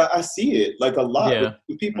 Like, but I see it like a lot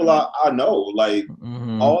with people I know like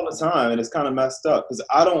all the time, and it's kind of messed up because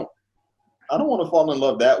I don't want to fall in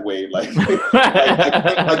love that way. Like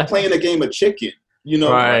like playing a game of chicken. You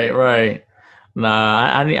know. Right.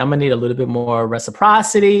 Nah, I'm gonna need a little bit more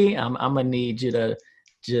reciprocity. I'm gonna need you to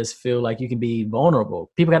just feel like you can be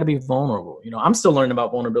vulnerable. People got to be vulnerable. I'm still learning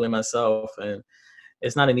about vulnerability myself, and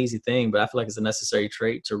it's not an easy thing, but I feel like it's a necessary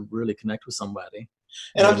trait to really connect with somebody.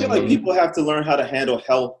 And I feel like people have to learn how to handle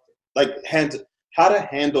health, how to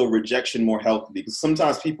handle rejection more healthily, because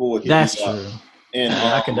sometimes people will hit That's me true. up, and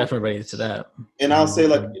I can definitely relate to that. And I'll say,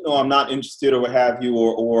 like, you know, I'm not interested or what have you,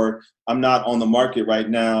 or I'm not on the market right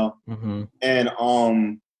now.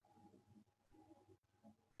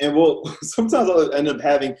 And we'll sometimes I'll end up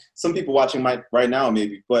having some people watching right now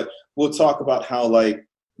maybe, but we'll talk about how, like,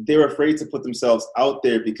 they're afraid to put themselves out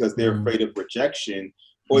there because they're afraid of rejection,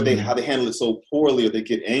 or how they handle it so poorly, or they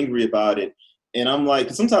get angry about it. And I'm like,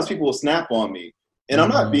 sometimes people will snap on me, and I'm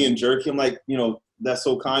not being jerky. I'm like, you know, that's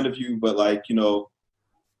so kind of you, but, like, you know,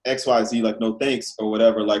 XYZ, like, no thanks or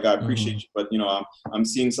whatever. Like, I appreciate you, but, you know, I'm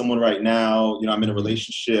seeing someone right now. You know, I'm in a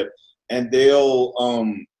relationship, and they'll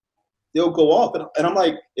go off, and I'm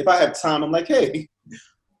like, if I have time, I'm like, hey,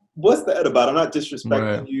 what's that about? I'm not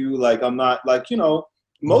disrespecting you. Like, I'm not, like, you know,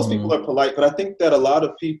 most people are polite, but I think that a lot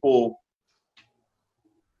of people,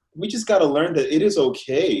 we just got to learn that it is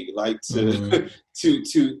okay, like, to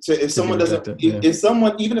if someone doesn't, if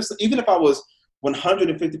someone, even if I was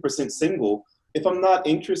 150% single, if I'm not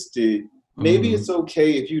interested, maybe it's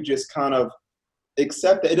okay if you just kind of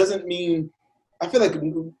accept that. It doesn't mean, I feel like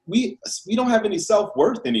we don't have any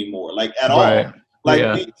self-worth anymore, like, at all.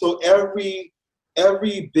 Like, so every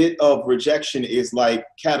bit of rejection is, like,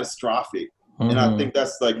 catastrophic. And I think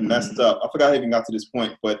that's, like, messed up. I forgot I even got to this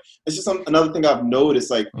point, but it's just another thing I've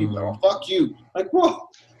noticed. Like, people are, oh, fuck you. Like, whoa.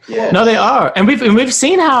 Yeah. No, they are. And we've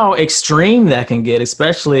seen how extreme that can get,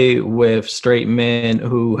 especially with straight men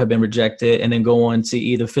who have been rejected and then go on to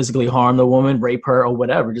either physically harm the woman, rape her, or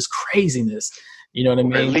whatever. Just craziness. You know what I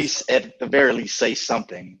mean? At the very least, say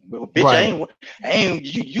something. Well, bitch, I ain't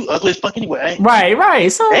you ugly as fuck anyway.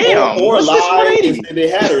 Right. So, or lie and say they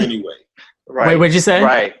had her anyway. Right. Wait, what'd you say?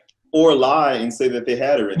 Right. Or lie and say that they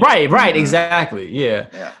had her anyway. Right. Exactly.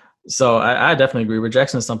 Yeah. So I definitely agree.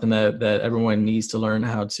 Rejection is something that everyone needs to learn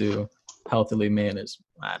how to healthily manage.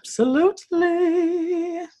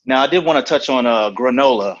 Absolutely. Now, I did want to touch on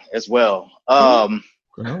granola as well.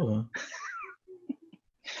 Granola.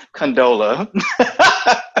 Condola.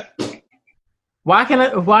 Why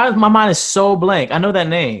my mind is so blank? I know that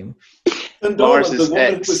name. Condola, the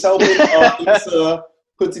woman who was helping Issa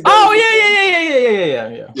put together. Oh,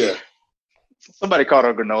 yeah. Somebody called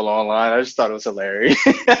her granola online. I just thought it was hilarious.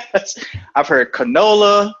 I've heard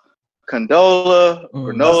canola, condola,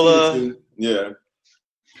 granola. Yeah.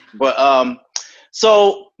 But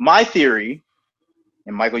so my theory,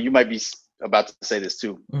 and Michael, you might be about to say this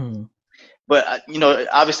too. But, you know,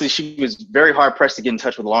 obviously she was very hard pressed to get in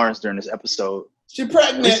touch with Lawrence during this episode. She's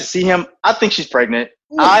pregnant. To see him, I think she's pregnant.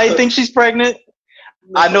 I think she's pregnant.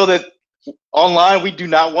 No. I know that online we do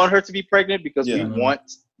not want her to be pregnant because we want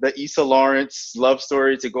the Issa Lawrence love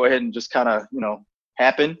story to go ahead and just kind of, you know,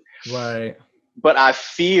 happen. Right. But I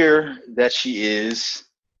fear that she is.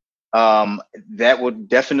 That would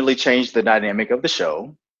definitely change the dynamic of the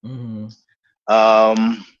show.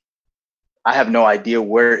 I have no idea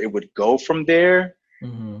where it would go from there,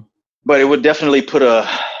 but it would definitely put a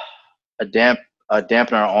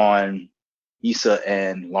dampener on Issa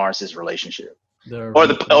and Lawrence's relationship, or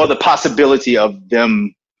the possibility of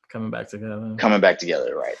them coming back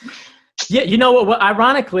together. Right. Yeah. You know what? Well,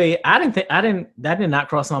 ironically, that did not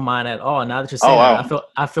cross my mind at all. Now that you're saying that,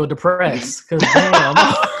 I feel depressed because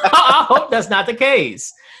I hope that's not the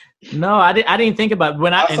case. No, I didn't think about it.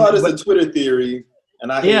 When I saw it as a Twitter theory.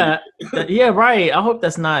 And I yeah, right. I hope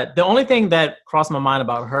that's not the only thing that crossed my mind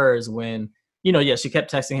about her is when, you know, she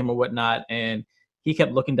kept texting him or whatnot, and he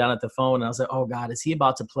kept looking down at the phone, and I was like, oh God, is he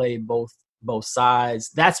about to play both sides?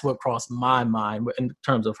 That's what crossed my mind in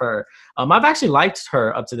terms of her. I've actually liked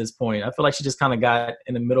her up to this point. I feel like she just kind of got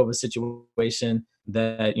in the middle of a situation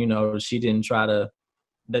that, you know, she didn't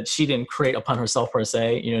create upon herself per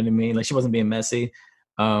se. You know what I mean? Like, she wasn't being messy.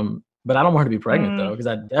 But I don't want her to be pregnant though, because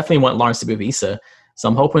I definitely want Lawrence to be with Issa. So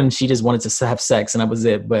I'm hoping she just wanted to have sex and that was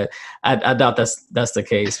it. But I doubt that's the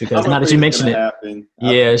case, because now that you mention it,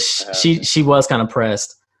 she was kind of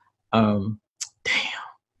pressed. Damn.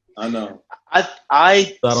 I know.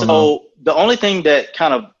 So the only thing that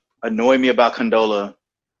kind of annoyed me about Condola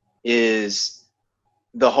is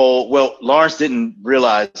the whole, Lawrence didn't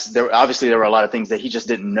realize there were a lot of things that he just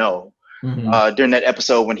didn't know during that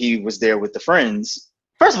episode when he was there with the friends.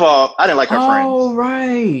 First of all, I didn't like her friends. Oh,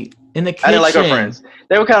 right. In the kitchen. I didn't like her friends.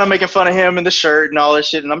 They were kind of making fun of him in the shirt and all that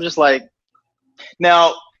shit. And I'm just like,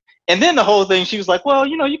 now, and then the whole thing, she was like, well,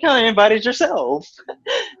 you know, you kind of invited yourself.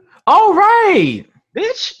 Oh, right.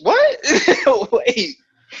 Bitch, what? Wait.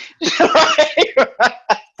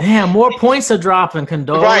 Damn, more points are dropping,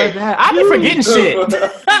 Condola. Right. I've been forgetting shit.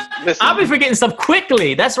 Listen, I'll be forgetting stuff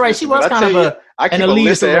quickly. That's right. She was I kind of I an keep a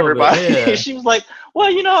list elitist of a little bit. everybody. Yeah. She was like, well,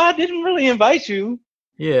 I didn't really invite you.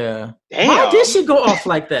 Yeah. Damn. Why did she go off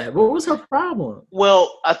like that? What was her problem?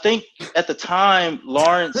 Well, I think at the time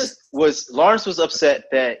Lawrence was upset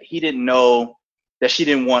that he didn't know that she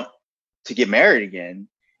didn't want to get married again.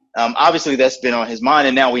 Obviously that's been on his mind,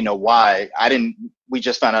 and now we know why. We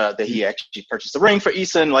just found out that he actually purchased a ring for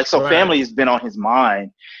Issa, and family has been on his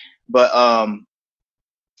mind. But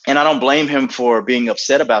and I don't blame him for being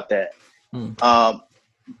upset about that.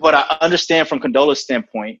 But I understand from Condola's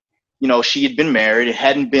standpoint, she had been married. It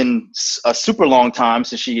hadn't been a super long time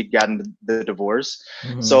since she had gotten the divorce.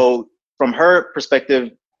 So from her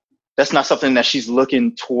perspective, that's not something that she's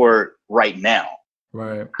looking toward right now.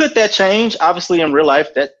 Right. Could that change? Obviously, in real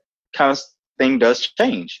life, that kind of thing does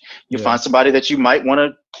change. You find somebody that you might want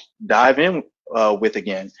to dive in with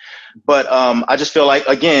again. But I just feel like,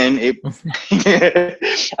 again, it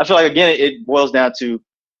boils down to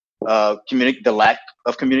the lack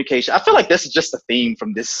of communication. I feel like this is just a theme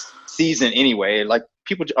from this season anyway. Like,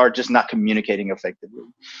 people are just not communicating effectively.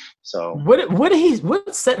 So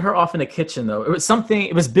what set her off in the kitchen though? It was something.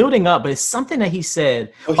 It was building up, but it's something that he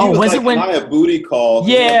said. Was it when a booty call?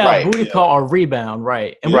 Yeah, booty call or rebound,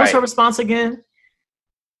 right? And what was her response again?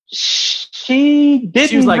 She didn't.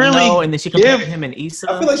 She was like, really no, and then she compared him and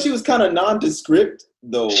Issa. I feel like she was kind of nondescript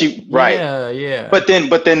though. Yeah. But then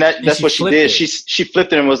that's what she did. She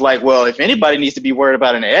flipped it and was like, well, if anybody needs to be worried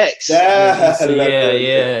about an ex, yeah.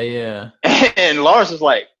 And Lawrence was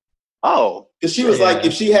like, oh, because she was like,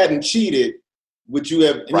 if she hadn't cheated, would you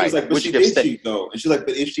have? And he was like, but she did cheat though, and she's like,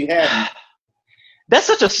 but if she hadn't. That's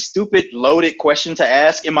such a stupid, loaded question to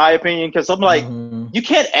ask, in my opinion, because I'm like, you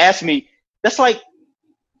can't ask me. That's like,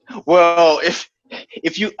 well, if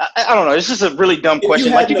you, I don't know, it's just a really dumb question.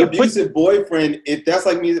 If you had an abusive boyfriend, if that's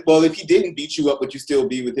like me, well, if he didn't beat you up, would you still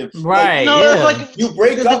be with him? Right. You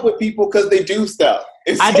break up with people because they do stuff.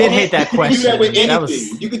 I did hate that question. You can do that with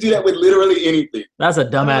anything. You could do that with literally anything. That's a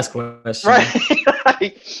dumbass question. Right.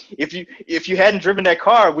 If you hadn't driven that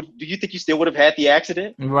car, do you think you still would have had the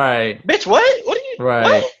accident? Right. Bitch, what? What are you?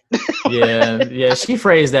 Right. What? Yeah. She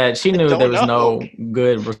phrased that. She knew there was no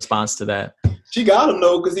good response to that. She got him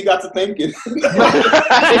though, because he got to thinking. He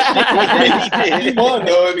won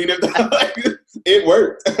though. I mean, it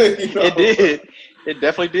worked. It did. It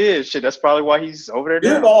definitely did. Shit, that's probably why he's over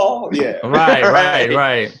there now. Yeah.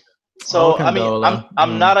 Right. So I mean,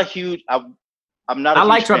 I'm not a huge. I'm not. I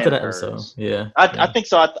liked her up to that episode. Yeah. I think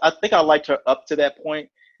so. I think I liked her up to that point.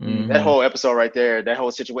 That whole episode right there, that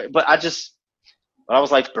whole situation. But I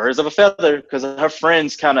was like, birds of a feather, because her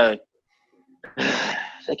friends kind of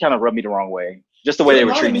rubbed me the wrong way. Just the way they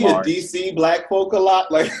were treating Lawrence. DC black folk a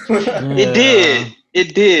lot, like It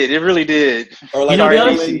did. It really did. Or like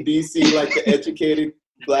DC, like the educated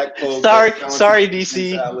black folk. Sorry,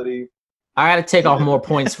 DC. Mentality. I got to take off more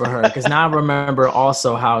points for her, because now I remember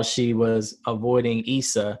also how she was avoiding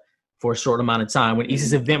Issa for a short amount of time when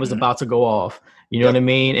Issa's event was about to go off. You know what I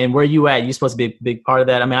mean? And where you at? You're supposed to be a big part of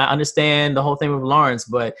that. I mean, I understand the whole thing with Lawrence,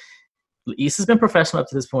 but Issa's been professional up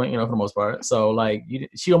to this point, for the most part. So, like,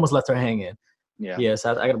 she almost left her hanging. Yeah. Yes,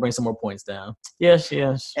 I got to bring some more points down. Yes.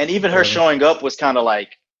 And even her showing up was kind of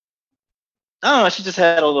like, I don't know, she just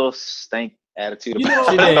had a little stank attitude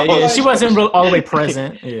about it. She wasn't all the way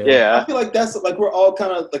present. Yeah. I feel like that's like, we're all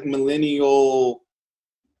kind of like millennial.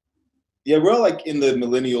 Yeah, we're all like in the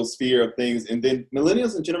millennial sphere of things. And then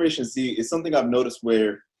millennials and Generation Z is something I've noticed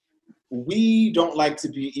where we don't like to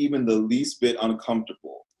be even the least bit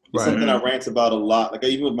uncomfortable. It's something I rant about a lot. Like,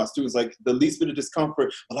 even with my students, like, the least bit of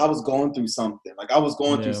discomfort, well, I was going through something. Like, I was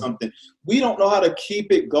going through something. We don't know how to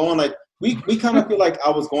keep it going. Like, we kind of feel like I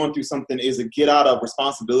was going through something is a get out of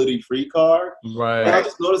responsibility free card. Right. And I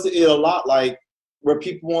just noticed it a lot, like, where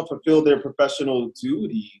people won't fulfill their professional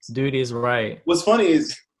duties. Duties, right. What's funny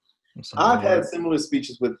is I've had similar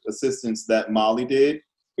speeches with assistants that Molly did,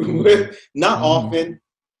 not often.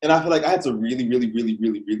 And I feel like I had to really, really, really,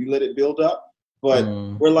 really, really let it build up. But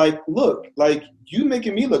we're like, look, like, you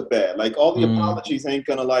making me look bad. Like, all the apologies ain't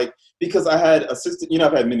gonna, like, because I had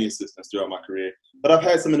I've had many assistants throughout my career, but I've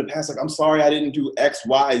had some in the past, like, I'm sorry I didn't do X,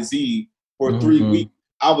 Y, Z for 3 weeks.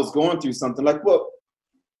 I was going through something. Like, well,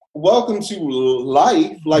 welcome to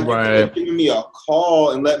life. Like, you could have given me a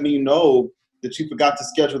call and let me know that you forgot to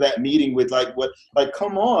schedule that meeting with, like, what, like,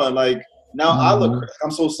 come on, like, now I look, I'm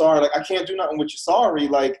so sorry. Like, I can't do nothing with you. Sorry.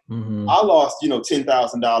 Like, I lost,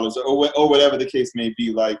 $10,000 or whatever the case may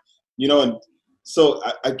be. Like, and so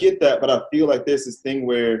I get that, but I feel like there's this thing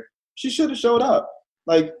where she should have showed up.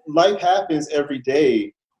 Like, life happens every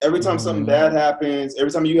day. Every time something bad happens,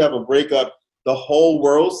 every time you have a breakup, the whole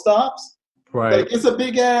world stops. Right. Like, it's a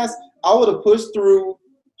big ass. I would have pushed through,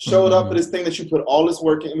 showed up for this thing that you put all this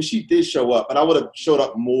work in. I mean, she did show up, and I would have showed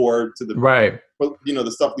up more to the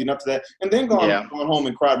the stuff leading up to that, and then gone home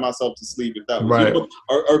and cried myself to sleep if that was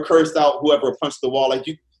or cursed out whoever punched the wall. Like,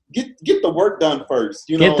 you get the work done first.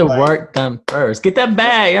 Get the work done first. Get that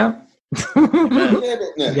bag, yeah.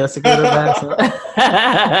 Yes, get it back.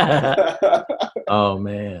 Oh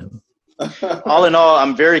man. All in all,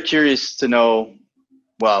 I'm very curious to know.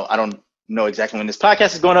 Well, I don't know exactly when this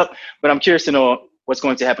podcast is going up, but I'm curious to know what's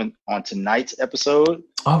going to happen on tonight's episode.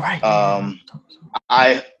 All right.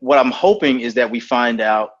 What I'm hoping is that we find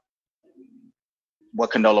out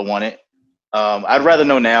what Condola wanted. I'd rather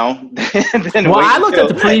know now than well, I looked at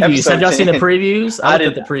the previews. Have y'all seen the previews? I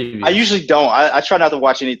looked at the previews. I usually don't. I try not to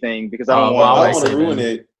watch anything because I don't want to ruin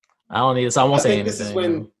it. I don't need it, so I won't say anything. This is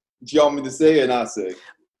when do y'all want me to say it and I say?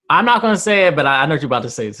 I'm not going to say it, but I know what you're about to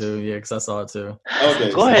say too. Yeah, because I saw it too.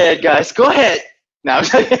 Okay. Go ahead, guys. Go ahead. Now, I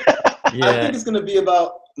think it's going to be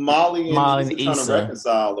about Molly and Issa trying to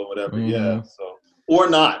reconcile or whatever. Mm-hmm. Yeah. So or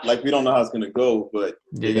not. Like, we don't know how it's going to go, but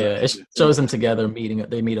it shows them together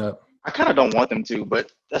They meet up. I kind of don't want them to,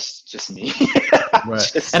 but that's just me.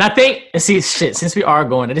 Right. And I think since we are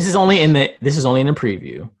going, this is only in the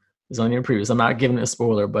preview. It's only in the preview. So I'm not giving it a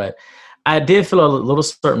spoiler, but I did feel a little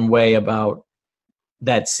certain way about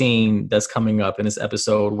that scene that's coming up in this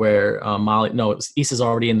episode where Issa's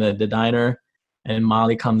already in the diner and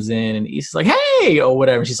Molly comes in and Issa's like, hey, or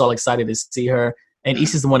whatever. She's all excited to see her. And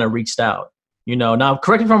Issa's the one that reached out. Now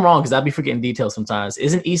correct me if I'm wrong, because I'd be forgetting details sometimes.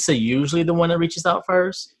 Isn't Issa usually the one that reaches out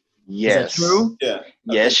first? Yes. Is that true? Yeah.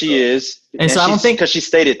 Yes, she is. And so I don't think, because she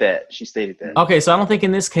stated that. Okay, so I don't think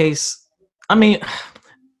in this case, I mean,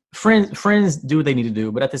 friends do what they need to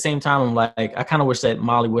do, but at the same time, I'm like, I kind of wish that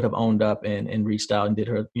Molly would have owned up and reached out and did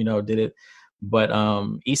it. But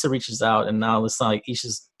Issa reaches out, and now it's like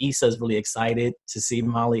Issa's really excited to see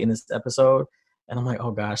Molly in this episode, and I'm like,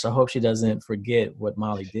 oh gosh, I hope she doesn't forget what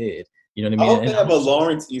Molly did. You know what I mean? I hope they have a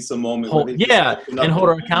Lawrence Issa moment. And hold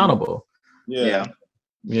her accountable. Yeah.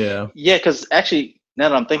 Yeah. Yeah, because actually, now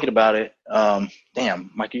that I'm thinking about it,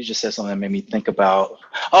 damn, Mike, you just said something that made me think about.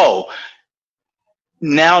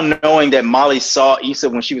 Now knowing that Molly saw Issa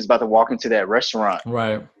when she was about to walk into that restaurant,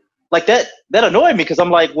 right? Like that annoyed me because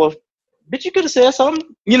I'm like, well, bitch, you could have said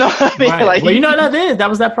something, you know what I mean? Right. Like, well, that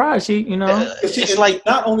was that pride. It's like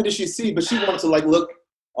not only did she see, but she wanted to like look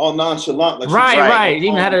all nonchalant, like right.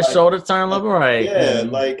 Even had her shoulder turned up, right? Yeah,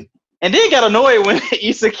 like. And then got annoyed when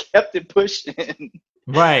Issa kept it pushing.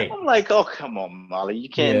 Right. I'm like, oh, come on, Molly. You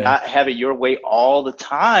can't not have it your way all the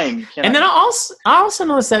time. And then I also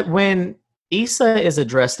noticed that when Issa is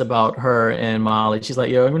addressed about her and Molly, she's like,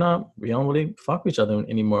 yo, we don't really fuck with each other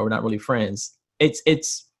anymore. We're not really friends.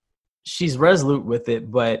 She's resolute with it,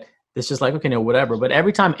 but it's just like, okay, no, whatever. But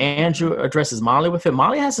every time Andrew addresses Molly with it,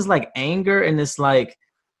 Molly has this like anger and this like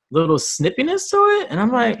little snippiness to it. And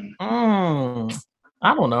I'm like,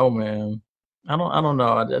 I don't know, man. I don't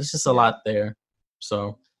know. There's just a lot there.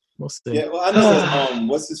 So we'll see. Yeah, well, I know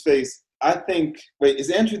what's his face? I think, wait,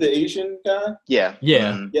 is Andrew the Asian guy? Yeah.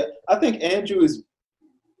 Yeah. Yeah. I think Andrew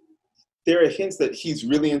there are hints that he's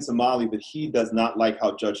really into Molly, but he does not like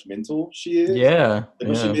how judgmental she is. Yeah. And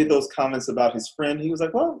when she made those comments about his friend, he was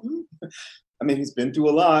like, well, I mean, he's been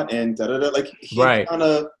through a lot and da-da-da. Like, he's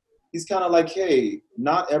kind of like, hey,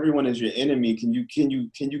 not everyone is your enemy. Can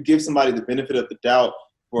you give somebody the benefit of the doubt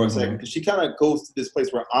for a second? Because she kind of goes to this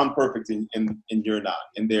place where I'm perfect and you're not,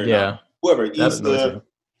 and they're not. Whoever, Issa,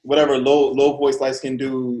 whatever, low voice, light skin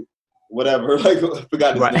dude, whatever. Like, I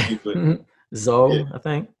forgot his name, but Zoe, I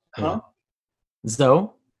think. Huh?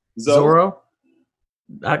 Zorro.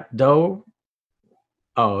 Doe.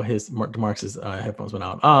 Oh, Marx's headphones went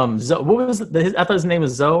out. What was I thought his name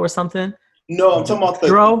was Zoe or something. No, I'm talking about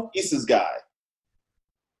the Issa's guy.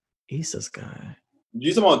 Issa's guy.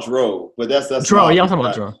 You're talking about Dro, but that's Dro. Yeah, I'm talking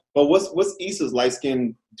about Dro. But what's Issa's light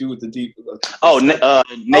skinned dude with the deep?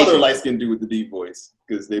 Nathan. Light skinned dude with the deep voice,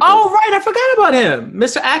 because they. Right, I forgot about him,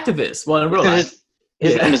 Mr. Activist. Well, in real life,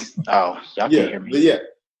 his name is. Oh, y'all can't hear me. But yeah.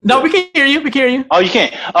 No, we can hear you. We can hear you. Oh, you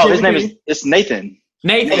can't. Oh, his name is Nathan.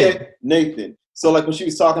 Nathan. So like when she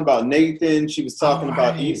was talking about Nathan, she was talking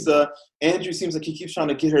about Issa. Andrew seems like he keeps trying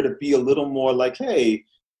to get her to be a little more like, hey,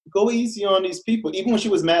 go easy on these people. Even when she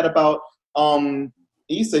was mad about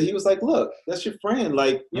Issa, he was like, look, that's your friend.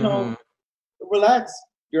 Like, relax,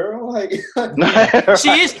 girl. Like,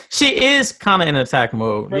 she is kind of in attack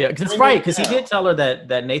mode. Yeah, that's right. Because he did tell her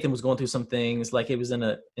that Nathan was going through some things, like he was in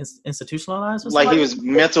a institutionalized. Like he was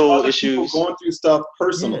mental issues, going through stuff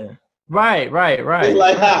personally. Right. They're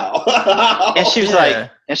like, how? And she was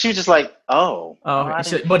just like, oh. But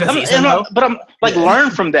does Issa know? But I'm like,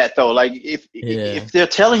 learn from that though. Like, if they're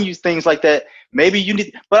telling you things like that, maybe you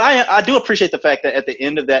need. But I do appreciate the fact that at the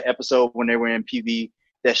end of that episode, when they were in PV,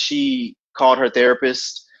 that she called her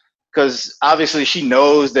therapist, because obviously she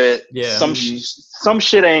knows that some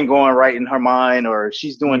shit ain't going right in her mind, or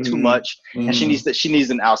she's doing too much, and she needs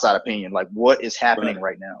an outside opinion, like what is happening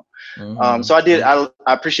right now. So I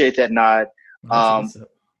appreciate that nod.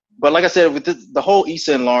 But like I said, with the whole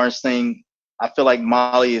Issa and Lawrence thing, I feel like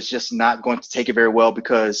Molly is just not going to take it very well,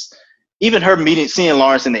 because even her seeing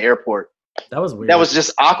Lawrence in the airport, that was weird. That was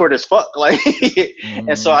just awkward as fuck. Like,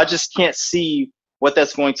 and so I just can't see what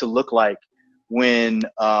that's going to look like when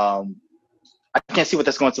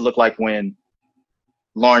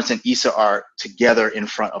Lawrence and Issa are together in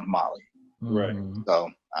front of Molly. Right. So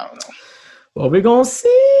I don't know. Well, we're gonna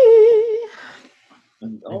see.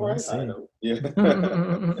 All right. I know. Yeah.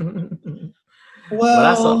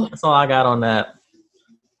 Well, that's all I got on that.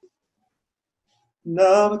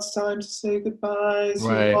 Now it's time to say goodbye.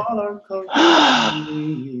 Right.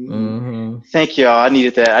 Thank y'all. I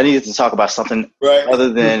needed that. I needed to talk about something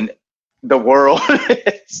other than the world.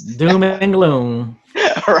 Doom and gloom.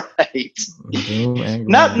 Right. Doom and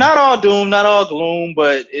gloom. Not all doom, not all gloom,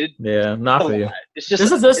 but not for you. It's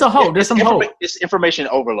just there's a hope. There's some hope. It's information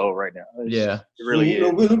overload right now. It really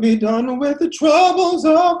is. We'll be done with the troubles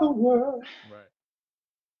of the world.